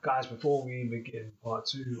Guys, before we begin part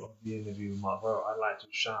two of the interview with Margot, I'd like to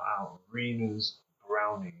shout out Rena's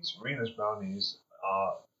Brownies. Rena's Brownies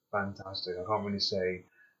are fantastic. I can't really say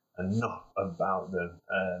enough about them.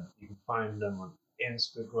 You can find them on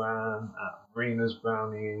Instagram at Rena's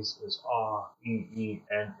Brownies. It's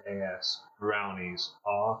Reenas Brownies.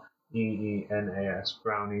 Reenas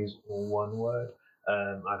Brownies, all one word.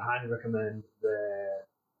 I'd highly recommend their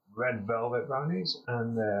red velvet brownies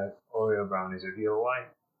and their Oreo brownies.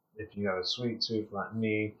 If you have a sweet tooth like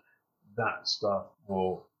me, that stuff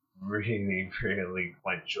will really, really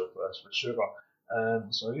quench your thirst for sugar.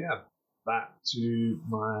 So yeah, back to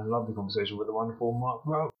my lovely conversation with the wonderful Mark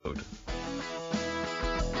Road.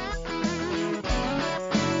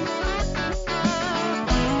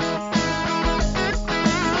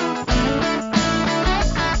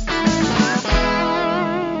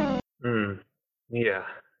 Yeah,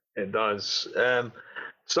 it does.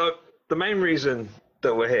 So the main reason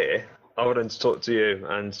that we're here, other than to talk to you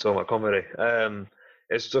and to talk about comedy,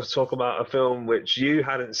 is to talk about a film which you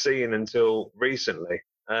hadn't seen until recently,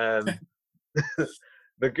 The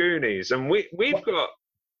Goonies, and we've got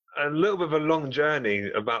a little bit of a long journey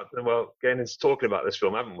about getting into talking about this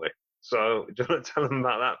film, haven't we? So do you want to tell them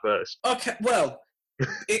about that first? Okay, well,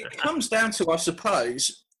 it comes down to, I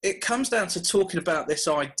suppose, talking about this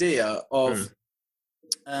idea of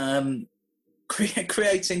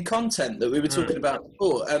creating content that we were talking about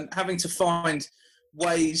before, and having to find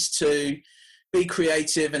ways to be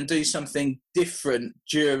creative and do something different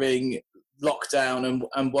during lockdown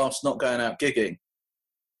and whilst not going out gigging.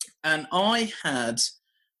 And I had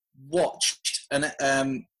watched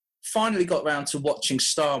and finally got round to watching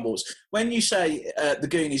Star Wars. When you say The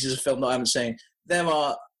Goonies is a film that I haven't seen, there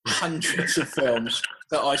are hundreds of films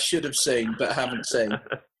that I should have seen but haven't seen.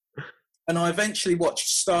 And I eventually watched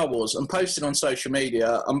Star Wars and posted on social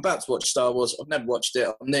media, I'm about to watch Star Wars. I've never watched it.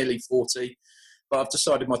 I'm nearly 40, but I've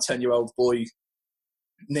decided my 10-year-old boy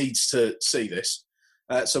needs to see this.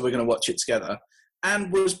 So we're going to watch it together.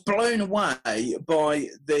 And was blown away by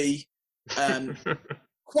the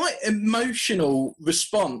quite emotional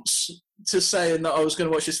response to saying that I was going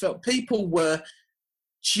to watch this film. People were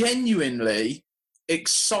genuinely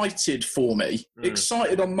excited for me,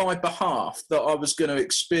 excited on my behalf that I was going to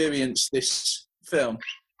experience this film.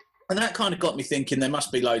 And that kind of got me thinking there must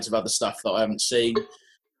be loads of other stuff that I haven't seen.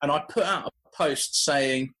 And I put out a post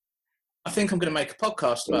saying, I think I'm going to make a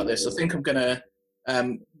podcast about this. I think I'm going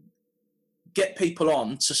to get people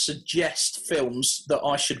on to suggest films that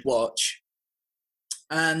I should watch.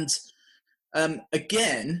 And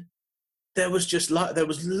again, there was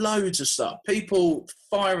loads of stuff. People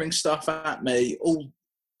firing stuff at me all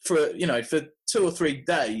for 2 or 3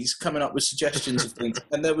 days, coming up with suggestions of things.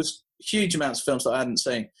 And there was huge amounts of films that I hadn't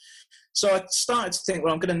seen. So I started to think,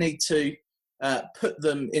 well, I'm going to need to put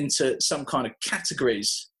them into some kind of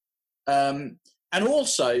categories. And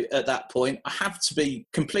also at that point, I have to be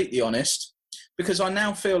completely honest, because I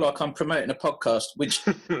now feel like I'm promoting a podcast which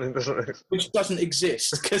doesn't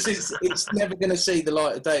exist, because it's never going to see the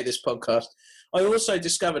light of day, this podcast. I also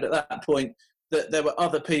discovered at that point that there were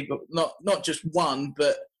other people, not just one,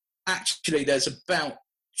 but actually there's about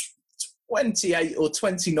 28 or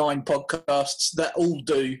 29 podcasts that all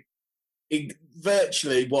do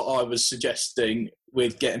virtually what I was suggesting,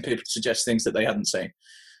 with getting people to suggest things that they hadn't seen.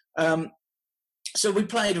 So we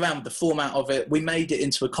played around with the format of it. We made it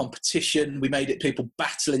into a competition. We made it people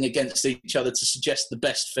battling against each other to suggest the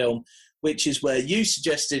best film, which is where you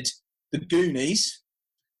suggested The Goonies.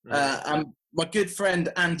 And my good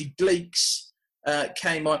friend Andy Gleeks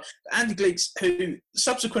came on. Andy Gleeks, who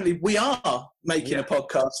subsequently we are making a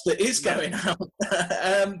podcast that is going out.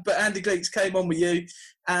 But Andy Gleeks came on with you,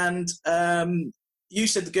 and you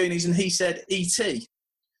said The Goonies and he said E.T.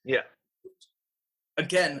 Yeah.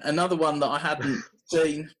 Again, another one that I hadn't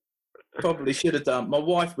seen. Probably should have done. My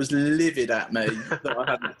wife was livid at me that I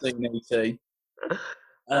hadn't seen E.T.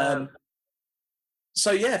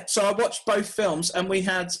 So I watched both films, and we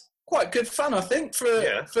had quite good fun, I think, for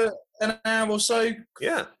an hour or so.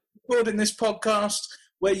 Yeah. Recording this podcast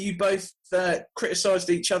where you both criticised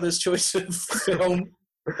each other's choice of film.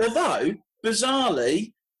 Although,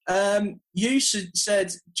 bizarrely, you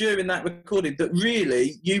said during that recording that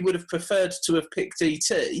really you would have preferred to have picked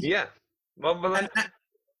E.T. Yeah. But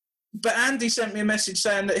Andy sent me a message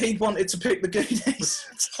saying that he wanted to pick The Goonies.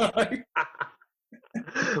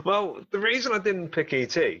 Well, the reason I didn't pick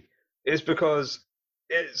E.T. is because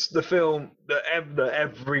it's the film that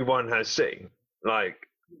everyone has seen. Like,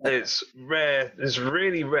 it's rare. It's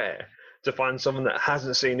really rare to find someone that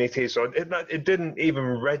hasn't seen E.T. So it didn't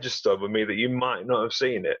even register with me that you might not have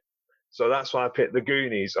seen it. So that's why I picked The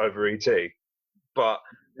Goonies over E.T. But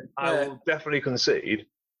I will definitely concede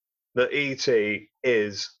that E.T.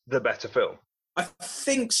 is the better film. I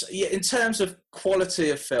think so, yeah, in terms of quality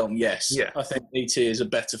of film, yes. Yeah. I think E.T. is a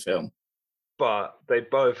better film. But they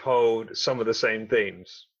both hold some of the same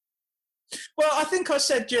themes. Well, I think I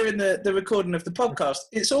said during the recording of the podcast,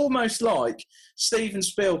 it's almost like Steven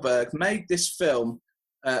Spielberg made this film,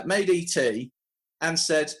 made E.T., and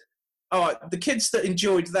said, all right, the kids that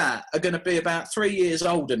enjoyed that are going to be about 3 years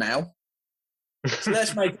older now. So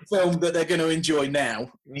let's make a film that they're going to enjoy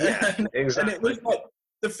now. Yeah, exactly. And it was like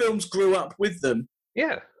the films grew up with them.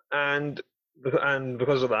 Yeah, and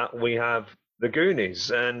because of that, we have the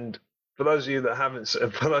Goonies. And for those of you that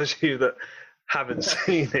haven't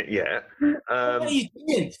seen it yet, What are you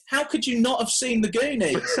doing? How could you not have seen the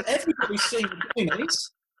Goonies? Everybody's seen the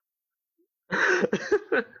Goonies.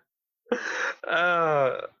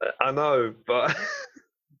 I know, but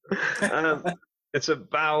it's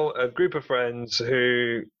about a group of friends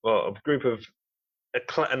an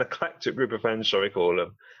eclectic group of friends, shall we call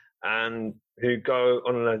them, and who go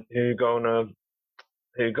on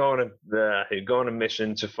a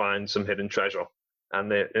mission to find some hidden treasure. And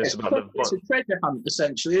it's a treasure hunt,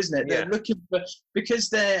 essentially, isn't it? Yeah. They're looking for, because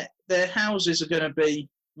their houses are going to be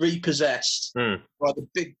repossessed by the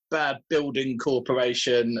big bad building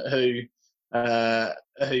corporation who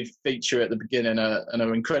feature at the beginning and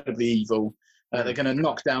are incredibly evil. They're going to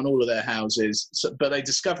knock down all of their houses, but they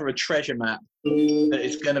discover a treasure map that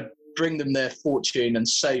is going to bring them their fortune and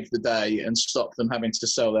save the day and stop them having to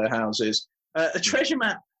sell their houses. A treasure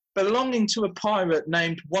map belonging to a pirate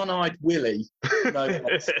named One-Eyed Willie. No,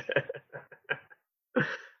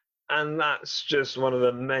 and that's just one of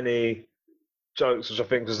the many jokes which I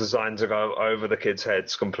think was designed to go over the kids'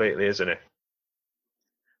 heads completely, isn't it?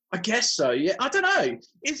 I guess so, yeah. I don't know.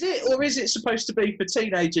 Is it, or is it supposed to be for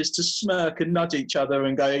teenagers to smirk and nudge each other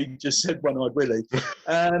and go, he just said One-Eyed Willie?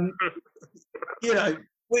 You know,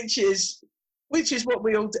 which is what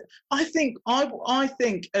we all do. I think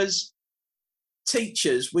as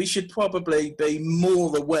teachers, we should probably be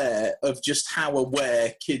more aware of just how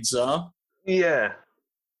aware kids are. Yeah,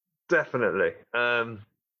 definitely.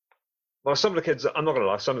 Well, some of the kids, I'm not going to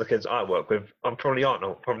lie, some of the kids I work with, probably aren't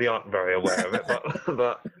very aware of it,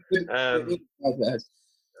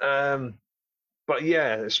 but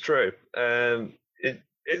yeah, it's true.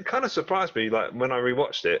 It kind of surprised me, like when I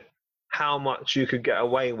rewatched it, how much you could get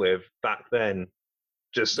away with back then,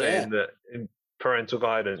 just saying that in parental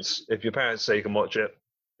guidance, if your parents say you can watch it,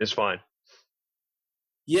 it's fine.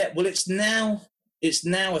 Yeah, well, it's now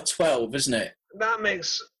a 12, isn't it? That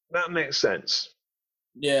makes sense.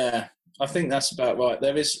 Yeah, I think that's about right.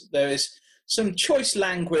 There is some choice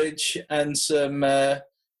language and some.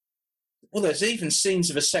 There's even scenes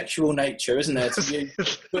of a sexual nature, isn't there? To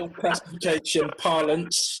use film classification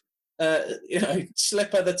parlance,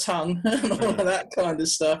 slip of the tongue and all of that kind of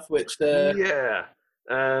stuff. Which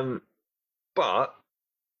but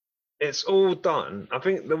it's all done. I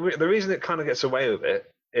think the reason it kind of gets away with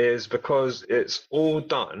it is because it's all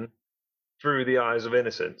done through the eyes of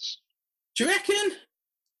innocence. Do you reckon?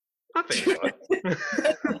 I think so.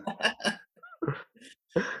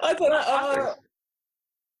 I don't know.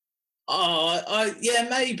 Yeah,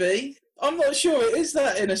 maybe. I'm not sure it is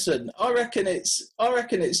that innocent. I reckon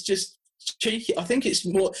it's just cheeky. I think it's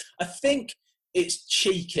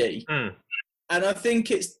cheeky, and I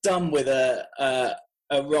think it's done with a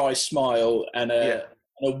wry smile and a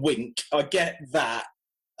wink. I get that,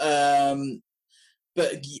 but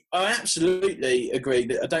I absolutely agree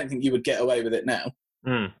that I don't think you would get away with it now.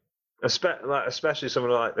 Especially some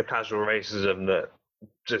of the casual racism that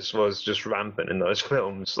was rampant in those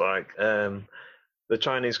films, like the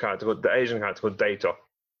Asian character called Data.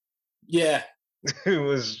 Yeah. Who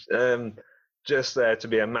was just there to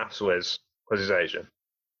be a maths whiz because he's Asian.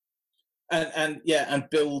 And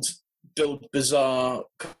build bizarre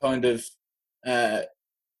kind of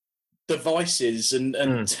devices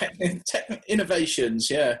and tech innovations,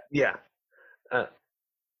 yeah.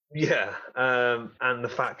 Yeah. And the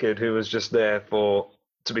fat kid who was just there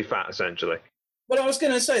to be fat, essentially. Well, I was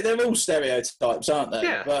going to say they're all stereotypes, aren't they?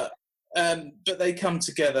 Yeah. But they come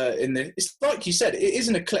together in the. It's like you said, it is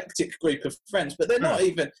an eclectic group of friends, but they're not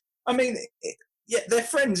even. I mean, they're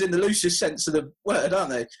friends in the loosest sense of the word, aren't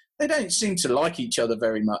they? They don't seem to like each other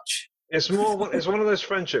very much. It's more. It's one of those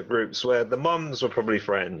friendship groups where the mums were probably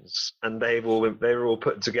friends, and they were all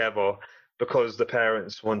put together because the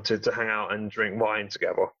parents wanted to hang out and drink wine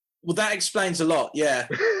together. Well, that explains a lot. Yeah,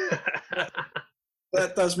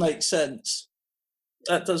 that does make sense.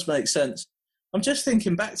 That does make sense. I'm just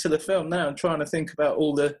thinking back to the film now and trying to think about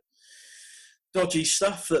all the dodgy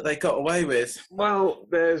stuff that they got away with. Well,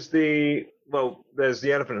 there's the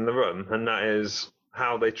elephant in the room, and that is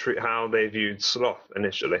how they viewed Sloth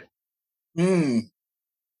initially. Mm.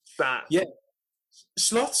 That Yeah,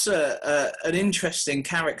 Sloth's an interesting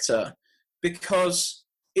character because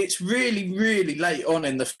it's really, really late on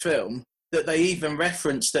in the film that they even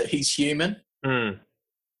reference that he's human. mm,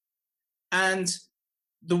 And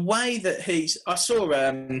the way that I saw,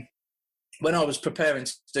 when I was preparing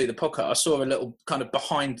to do the podcast, I saw a little kind of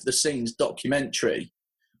behind the scenes documentary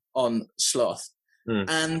on Sloth.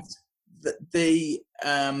 And the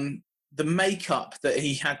makeup that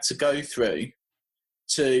he had to go through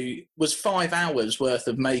was 5 hours worth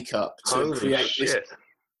of makeup to create this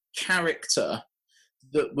character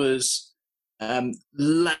that was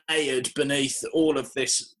layered beneath all of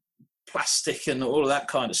this plastic and all of that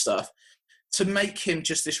kind of stuff, to make him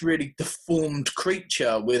just this really deformed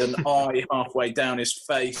creature with an eye halfway down his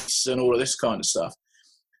face and all of this kind of stuff.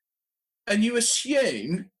 And you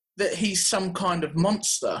assume that he's some kind of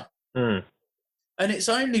monster. And it's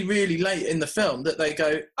only really late in the film that they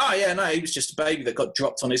go, oh, yeah, no, he was just a baby that got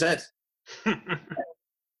dropped on his head.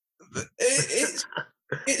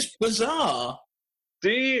 It's bizarre.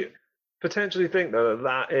 Do you potentially think, though,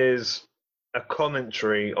 that is a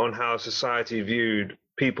commentary on how society viewed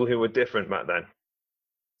people who were different back then,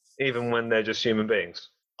 even when they're just human beings?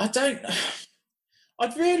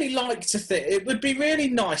 I'd really like to think, it would be really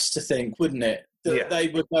nice to think, wouldn't it, that they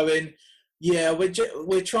were going, yeah,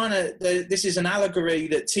 we're trying to, this is an allegory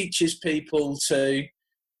that teaches people to,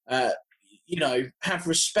 have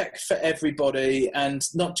respect for everybody and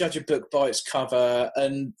not judge a book by its cover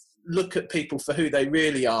and look at people for who they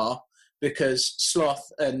really are, because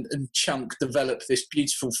Sloth and Chunk develop this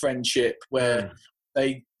beautiful friendship where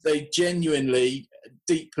they genuinely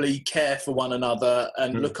deeply care for one another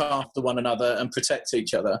and look after one another and protect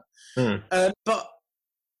each other. But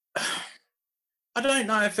I don't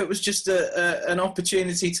know if it was just an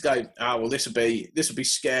opportunity to go, well, this would be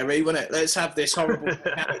scary, wouldn't it? Let's have this horrible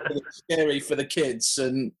character that's scary for the kids,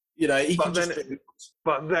 and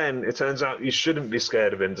But then it turns out you shouldn't be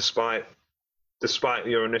scared of him, despite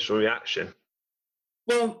your initial reaction.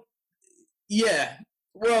 Well, yeah,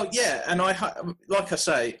 and like I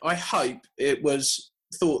say, I hope it was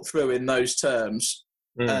thought through in those terms.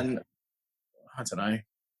 And I don't know.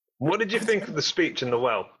 What did you think of the speech in the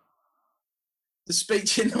well? The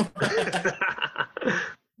speech in the well.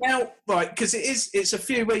 Now, right, because it's a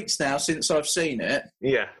few weeks now since I've seen it.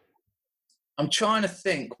 Yeah. I'm trying to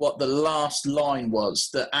think what the last line was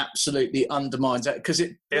that absolutely undermines it, because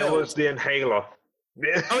it was the inhaler.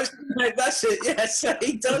 Oh, that's it. Yeah, so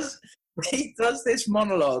he does this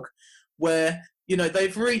monologue where,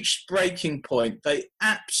 they've reached breaking point. They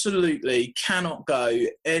absolutely cannot go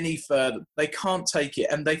any further. They can't take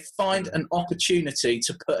it, and they find an opportunity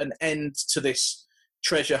to put an end to this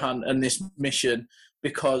treasure hunt and this mission,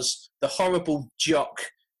 because the horrible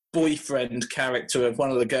jock boyfriend character of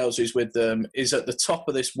one of the girls who's with them is at the top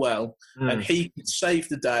of this well, and he could save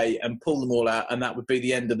the day and pull them all out, and that would be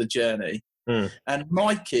the end of the journey. And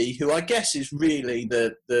Mikey, who I guess is really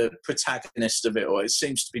the protagonist of it, or it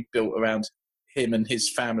seems to be built around him and his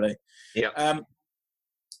family. Yeah.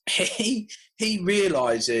 He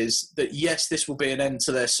realizes that, yes, this will be an end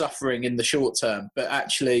to their suffering in the short term, but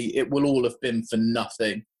actually it will all have been for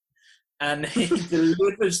nothing. And he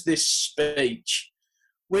delivers this speech,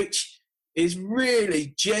 which is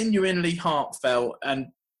really genuinely heartfelt and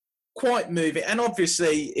quite moving. And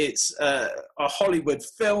obviously it's a Hollywood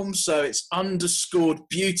film, so it's underscored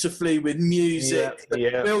beautifully with music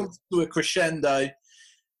that builds to a crescendo.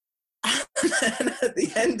 And at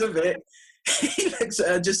the end of it, he looks at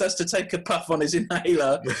her, just has to take a puff on his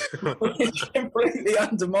inhaler, which completely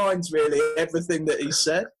undermines really everything that he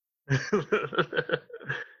said.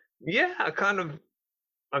 Yeah, I kind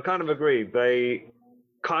of agree. They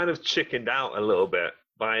kind of chickened out a little bit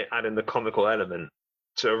by adding the comical element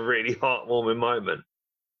to a really heartwarming moment.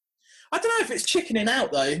 I don't know if it's chickening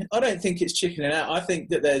out though. I don't think it's chickening out. I think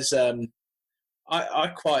that there's I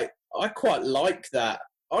quite like that.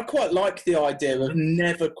 I quite like the idea of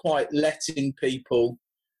never quite letting people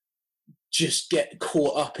just get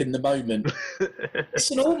caught up in the moment.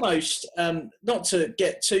 It's an almost, not to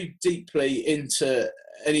get too deeply into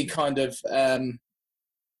any kind of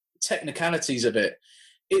technicalities of it,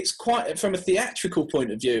 it's quite, from a theatrical point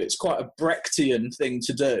of view, it's quite a Brechtian thing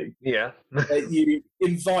to do. Yeah. You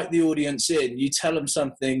invite the audience in, you tell them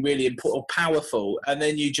something really important or powerful, and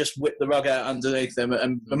then you just whip the rug out underneath them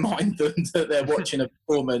and remind them that they're watching a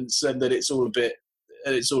performance and that it's all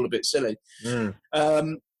a bit silly.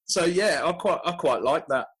 So yeah, I quite like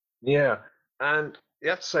that. Yeah, and you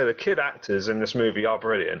have to say the kid actors in this movie are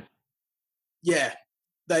brilliant. Yeah,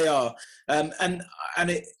 they are, and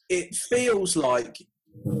it feels like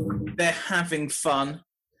they're having fun.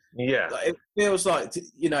 Yeah, Like, it feels like,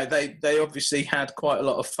 you know, they obviously had quite a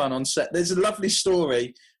lot of fun on set. There's a lovely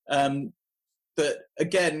story that,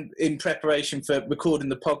 again, in preparation for recording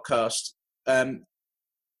the podcast,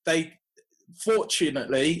 they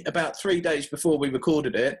fortunately, about 3 days before we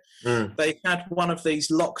recorded it, they had one of these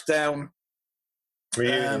lockdown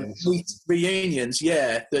reunions.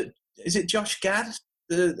 Yeah, that is it. Josh Gad,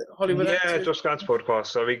 the Hollywood actor? Josh Gad's podcast.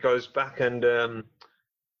 So he goes back and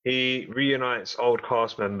he reunites old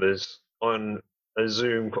cast members on a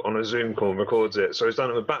Zoom call, and records it. So he's done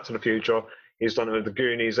it with Back to the Future, he's done it with the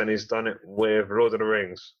Goonies, and he's done it with Lord of the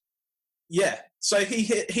Rings. Yeah, so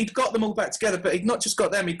he'd got them all back together, but he'd not just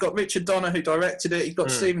got them. He'd got Richard Donner, who directed it. He'd got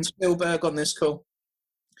Steven Spielberg on this call,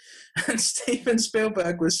 and Steven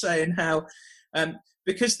Spielberg was saying how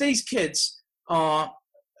because these kids are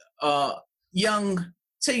young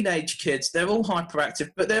teenage kids, they're all hyperactive,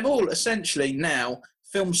 but they're all essentially now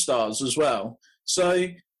film stars as well. So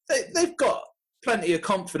they've got plenty of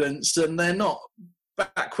confidence, and they're not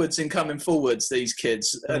backwards in coming forwards, these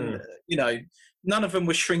kids. And, you know, none of them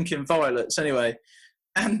were shrinking violets anyway.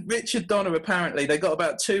 And Richard Donner, apparently, they got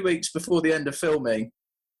about 2 weeks before the end of filming,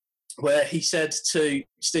 where he said to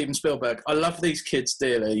Steven Spielberg, I love these kids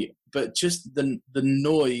dearly, but just the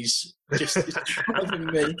noise just is driving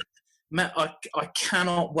me. Matt, I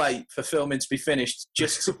cannot wait for filming to be finished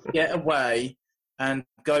just to get away and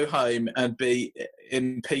go home and be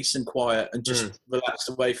in peace and quiet and just relaxed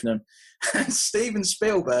away from them. And Steven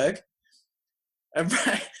Spielberg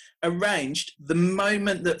arranged, the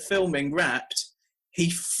moment that filming wrapped,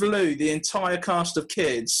 he flew the entire cast of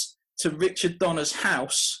kids to Richard Donner's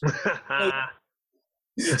house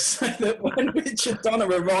so that when Richard Donner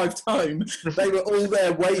arrived home, they were all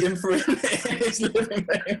there waiting for him in his living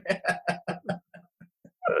room.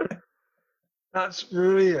 That's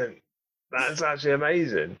brilliant. That's actually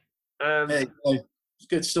amazing. It's a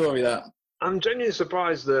good story, that. I'm genuinely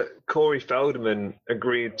surprised that Corey Feldman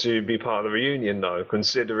agreed to be part of the reunion, though,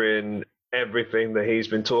 considering everything that he's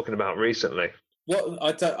been talking about recently. What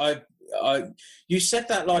you said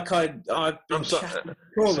that like I've been chatting.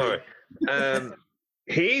 Sorry.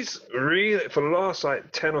 He's really, for the last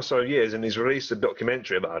 10 or so years, and he's released a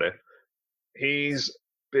documentary about it. He's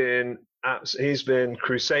been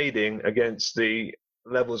crusading against the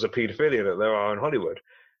levels of paedophilia that there are in Hollywood,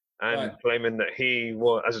 and claiming that he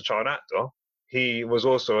was, as a child actor, he was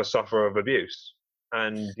also a sufferer of abuse.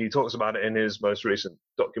 And he talks about it in his most recent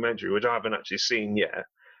documentary, which I haven't actually seen yet.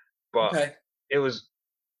 But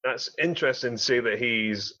that's interesting to see that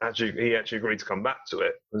he actually agreed to come back to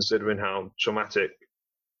it, considering how traumatic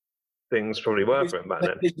things probably were for him back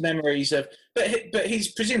then. His memories of, but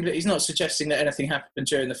he's presumed that he's not suggesting that anything happened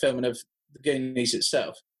during the filming of the Goonies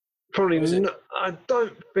itself. Probably not. I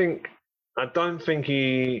don't think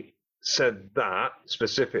he said that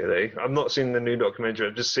specifically. I've not seen the new documentary.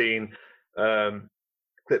 I've just seen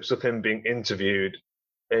clips of him being interviewed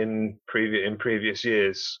in previous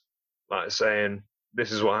years, like saying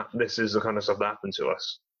this is the kind of stuff that happened to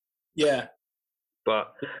us. Yeah.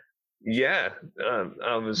 But yeah,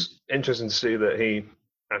 I was interested to see that he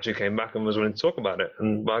actually came back and was willing to talk about it.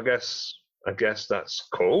 And I guess that's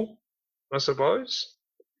cool, I suppose.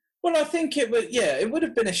 Well, I think it would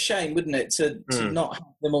have been a shame, wouldn't it, to not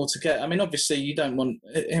have them all together. I mean, obviously, you don't want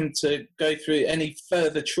him to go through any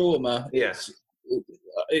further trauma. Yes.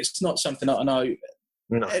 It's not something that I know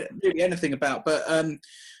really anything about, but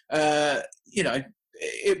you know,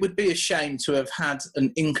 it would be a shame to have had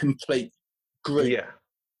an incomplete group. Yeah.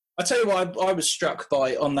 I tell you what I was struck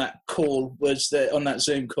by on that call on that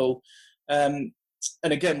Zoom call, and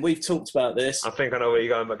again, we've talked about this. I think I know where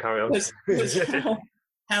you're going, but carry on. Was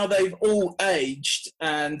how they've all aged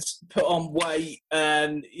and put on weight,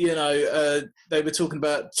 and you know, they were talking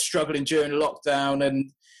about struggling during lockdown,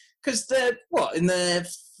 and because they're in their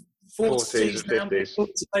 40s now, 50s.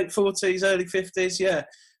 late 40s, early 50s, yeah.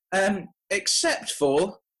 Except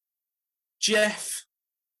for Jeff,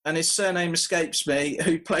 and his surname escapes me,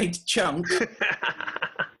 who played Chunk,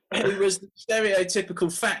 who was the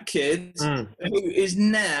stereotypical fat kid, who is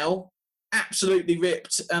now absolutely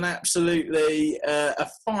ripped and absolutely a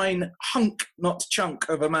fine hunk, not chunk,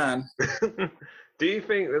 of a man. Do you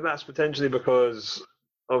think that that's potentially because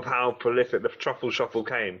of how prolific the Truffle Shuffle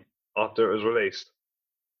came after it was released?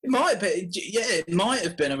 It might be, yeah. It might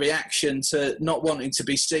have been a reaction to not wanting to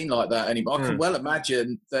be seen like that anymore. I can well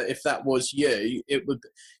imagine that if that was you, it would,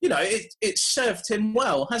 you know, it served him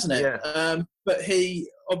well, hasn't it? Yeah. But he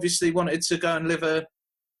obviously wanted to go and live a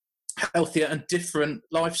healthier and different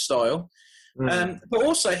lifestyle. Mm. But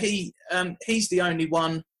also, he's the only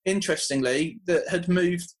one, interestingly, that had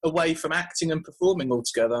moved away from acting and performing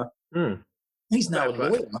altogether. Mm. He's now a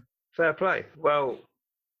lawyer. Fair play. Well,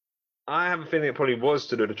 I have a feeling it probably was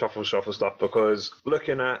to do the truffle shuffle stuff, because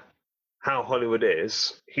looking at how Hollywood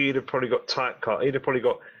is, he'd have probably got typecast. He'd have probably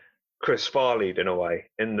got Chris Farley in a way,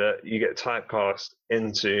 in that you get typecast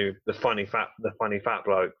into the funny fat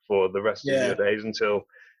bloke for the rest of your days until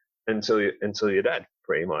you're dead,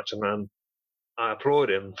 pretty much. And I applaud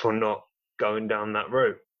him for not going down that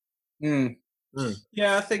route. Mm. Mm.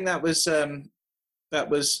 Yeah, I think that was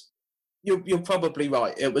you're probably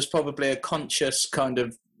right. It was probably a conscious kind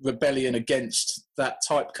of rebellion against that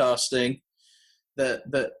typecasting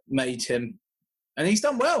that made him, and he's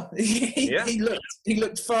done well. He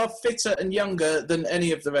looked far fitter and younger than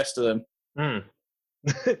any of the rest of them. Mm.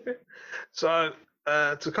 So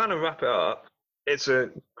to kind of wrap it up, it's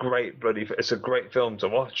a great film to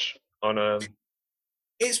watch on a.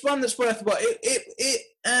 It's one that's worth what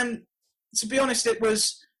to be honest, it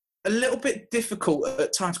was a little bit difficult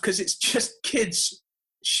at times because it's just kids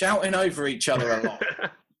shouting over each other a lot.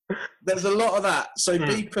 There's a lot of that, so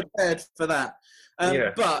be prepared for that.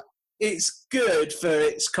 But it's good for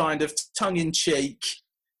its kind of tongue-in-cheek,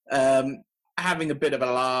 having a bit of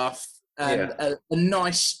a laugh, and a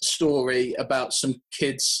nice story about some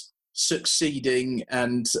kids succeeding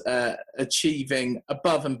and achieving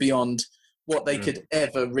above and beyond what they could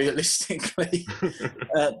ever realistically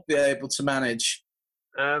be able to manage.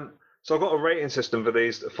 So I've got a rating system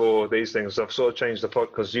for these things. I've sort of changed the podcast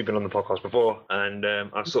because you've been on the podcast before, and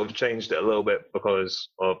I've sort of changed it a little bit because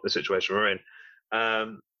of the situation we're in.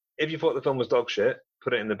 If you thought the film was dog shit,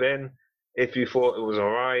 put it in the bin. If you thought it was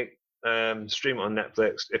all right, stream it on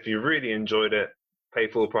Netflix. If you really enjoyed it, pay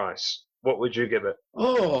full price. What would you give it?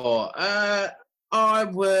 I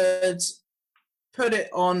would put it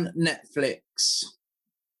on Netflix.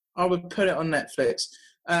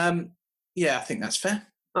 Yeah, I think that's fair.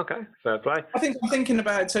 Okay, fair play. I think I'm thinking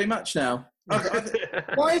about it too much now.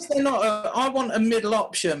 Why is there not I want a middle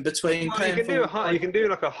option between you can do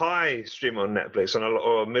like a high stream on Netflix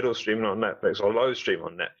or a middle stream on Netflix or a low stream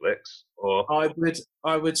on Netflix, or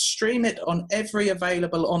I would stream it on every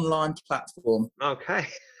available online platform. Okay.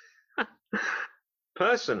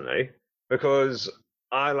 Personally, because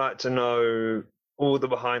I like to know all the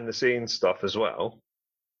behind the scenes stuff as well.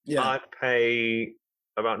 Yeah. I'd pay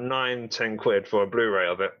about 9-10 quid for a Blu-ray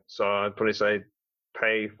of it, so I'd probably say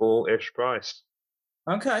pay full-ish price.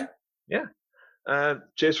 Okay. Yeah.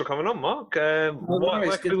 Cheers for coming on, Mark. Where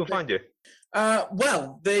can people find you?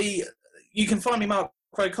 You can find me, Mark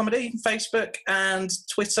Rowe Comedy, Facebook and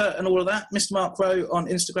Twitter and all of that. Mr. Mark Rowe on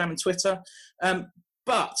Instagram and Twitter.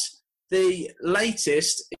 But the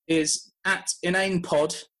latest is at Inane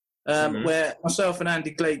Pod, where myself and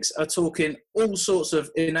Andy Gleeks are talking all sorts of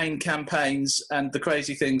inane campaigns and the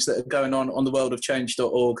crazy things that are going on the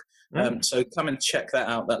worldofchange.org. So come and check that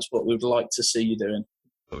out. That's what we'd like to see you doing.